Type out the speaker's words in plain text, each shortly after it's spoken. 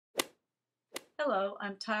Hello,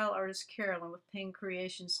 I'm tile artist Carolyn with Payne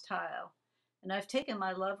Creations Tile, and I've taken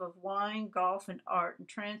my love of wine, golf, and art and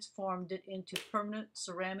transformed it into permanent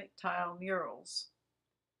ceramic tile murals.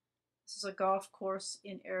 This is a golf course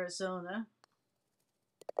in Arizona,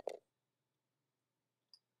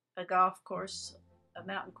 a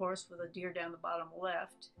mountain course with a deer down the bottom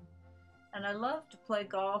left. And I love to play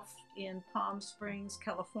golf in Palm Springs,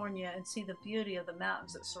 California, and see the beauty of the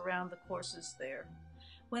mountains that surround the courses there.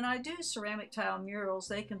 When I do ceramic tile murals,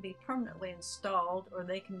 they can be permanently installed or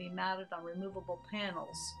they can be mounted on removable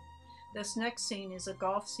panels. This next scene is a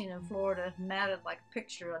golf scene in Florida, matted like a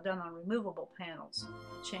picture done on removable panels.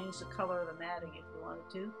 Change the color of the matting if you wanted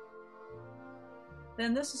to.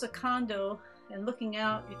 Then this is a condo, and looking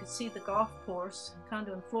out you can see the golf course,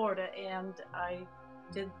 condo in Florida, and I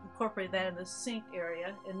did incorporate that in the sink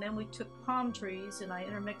area. And then we took palm trees and I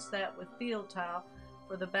intermixed that with field tile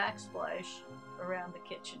for the backsplash around the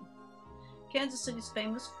kitchen. Kansas City is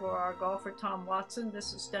famous for our golfer Tom Watson.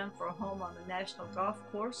 This is done for a home on the National Golf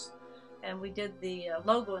Course, and we did the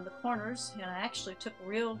logo in the corners, and I actually took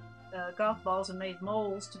real golf balls and made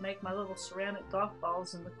molds to make my little ceramic golf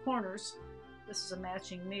balls in the corners. This is a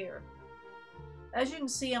matching mirror. As you can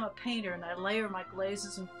see, I'm a painter and I layer my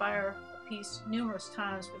glazes and fire a piece numerous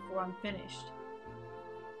times before I'm finished.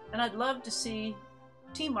 And I'd love to see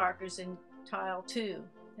T markers in tile too.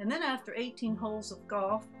 And then after 18 holes of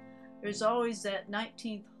golf, there's always that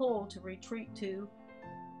 19th hole to retreat to,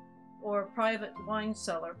 or a private wine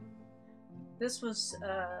cellar. This was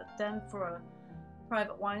done for a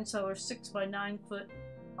private wine cellar, 6 by 9 foot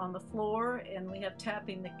on the floor, and we have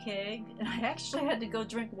tapping the keg. And I actually had to go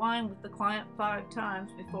drink wine with the client 5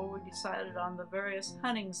 times before we decided on the various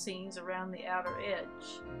hunting scenes around the outer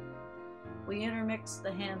edge. We intermixed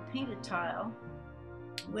the hand-painted tile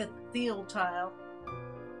with field tile.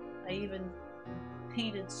 I even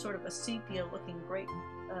painted sort of a sepia looking grape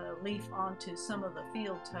leaf onto some of the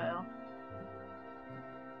field tile.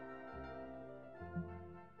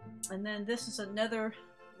 And then this is another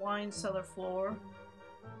wine cellar floor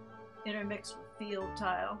intermixed with field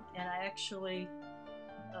tile, and I actually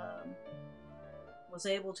was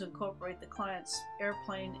able to incorporate the client's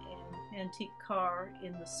airplane and antique car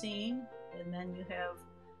in the scene. And then you have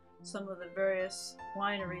some of the various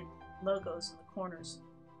winery logos in the corners.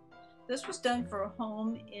 This was done for a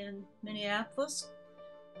home in Minneapolis,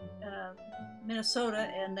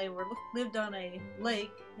 Minnesota, and they lived on a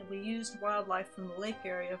lake, and we used wildlife from the lake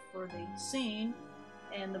area for the scene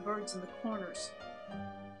and the birds in the corners.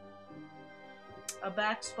 A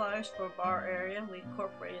backsplash for a bar area. We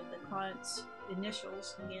incorporated the client's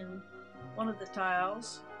initials in one of the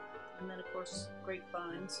tiles, and then of course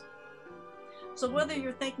grapevines. So whether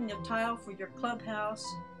you're thinking of tile for your clubhouse,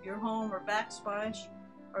 your home, or backsplash,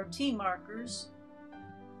 or T markers,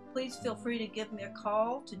 please feel free to give me a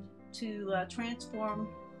call to transform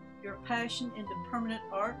your passion into permanent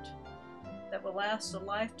art that will last a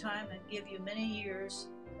lifetime and give you many years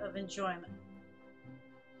of enjoyment.